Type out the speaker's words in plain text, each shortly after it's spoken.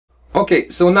Okay,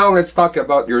 so now let's talk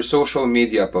about your social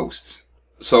media posts.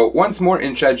 So once more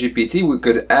in ChatGPT, we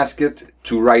could ask it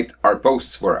to write our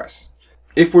posts for us.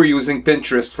 If we're using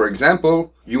Pinterest, for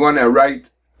example, you want to write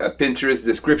a Pinterest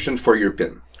description for your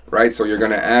pin, right? So you're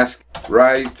going to ask,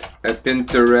 write a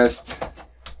Pinterest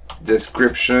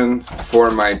description for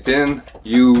my pin,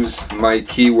 use my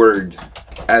keyword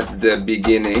at the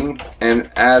beginning,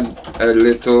 and add a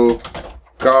little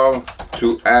call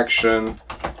to action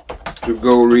to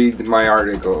go read my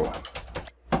article.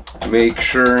 Make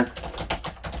sure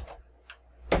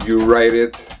you write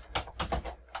it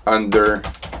under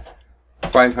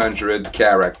 500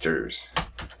 characters,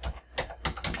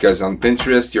 because on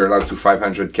Pinterest you're allowed to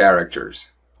 500 characters.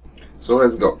 So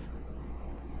let's go.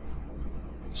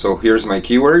 So here's my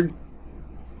keyword.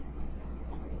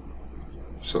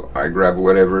 So I grab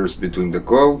whatever's between the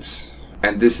quotes,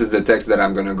 and this is the text that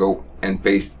I'm gonna go and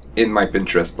paste in my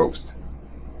Pinterest post.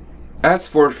 As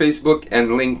for Facebook and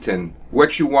LinkedIn,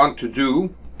 what you want to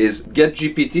do is get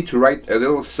GPT to write a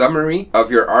little summary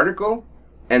of your article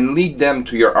and lead them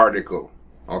to your article.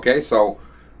 Okay, so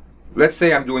let's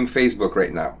say I'm doing Facebook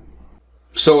right now.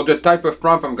 So the type of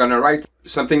prompt I'm gonna write,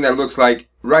 something that looks like,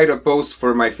 write a post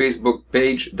for my Facebook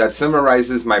page that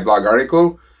summarizes my blog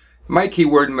article. My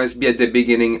keyword must be at the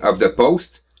beginning of the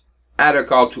post. Add a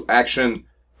call to action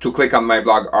to click on my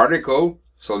blog article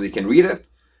so they can read it.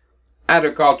 Add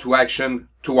a call to action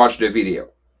to watch the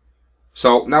video.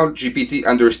 So now GPT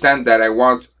understands that I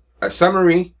want a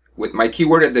summary with my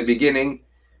keyword at the beginning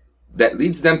that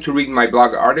leads them to read my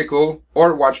blog article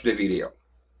or watch the video.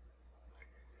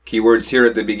 Keywords here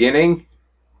at the beginning.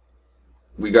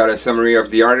 We got a summary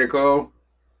of the article.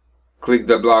 Click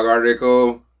the blog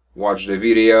article, watch the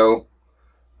video.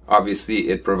 Obviously,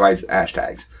 it provides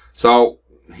hashtags. So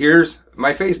here's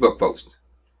my Facebook post,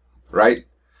 right?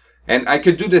 And I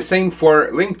could do the same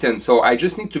for LinkedIn. So I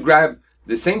just need to grab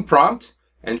the same prompt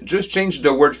and just change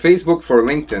the word Facebook for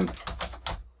LinkedIn.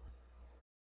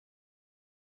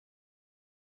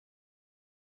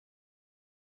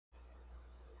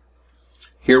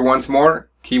 Here once more,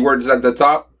 keywords at the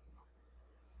top.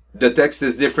 The text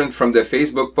is different from the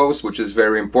Facebook post, which is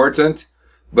very important,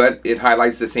 but it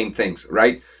highlights the same things,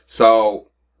 right? So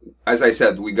as I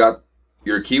said, we got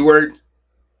your keyword,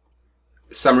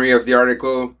 summary of the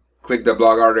article, click the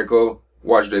blog article,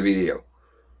 watch the video.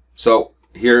 So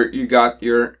here you got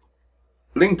your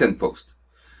LinkedIn post.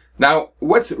 Now,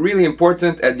 what's really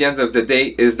important at the end of the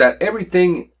day is that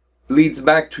everything leads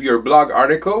back to your blog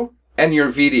article and your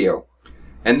video.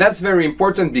 And that's very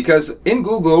important because in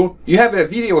Google, you have a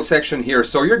video section here,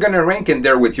 so you're going to rank in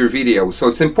there with your video. So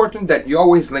it's important that you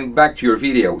always link back to your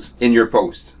videos in your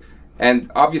posts.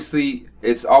 And obviously,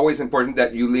 it's always important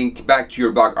that you link back to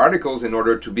your blog articles in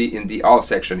order to be in the all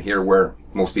section here where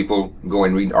most people go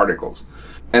and read articles.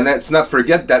 And let's not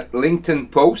forget that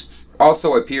LinkedIn posts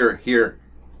also appear here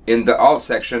in the all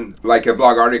section like a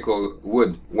blog article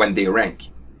would when they rank.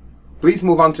 Please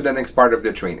move on to the next part of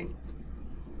the training.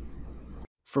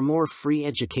 For more free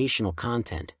educational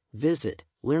content, visit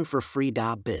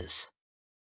learnforfree.biz.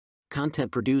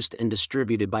 Content produced and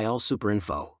distributed by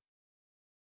AllSuperInfo.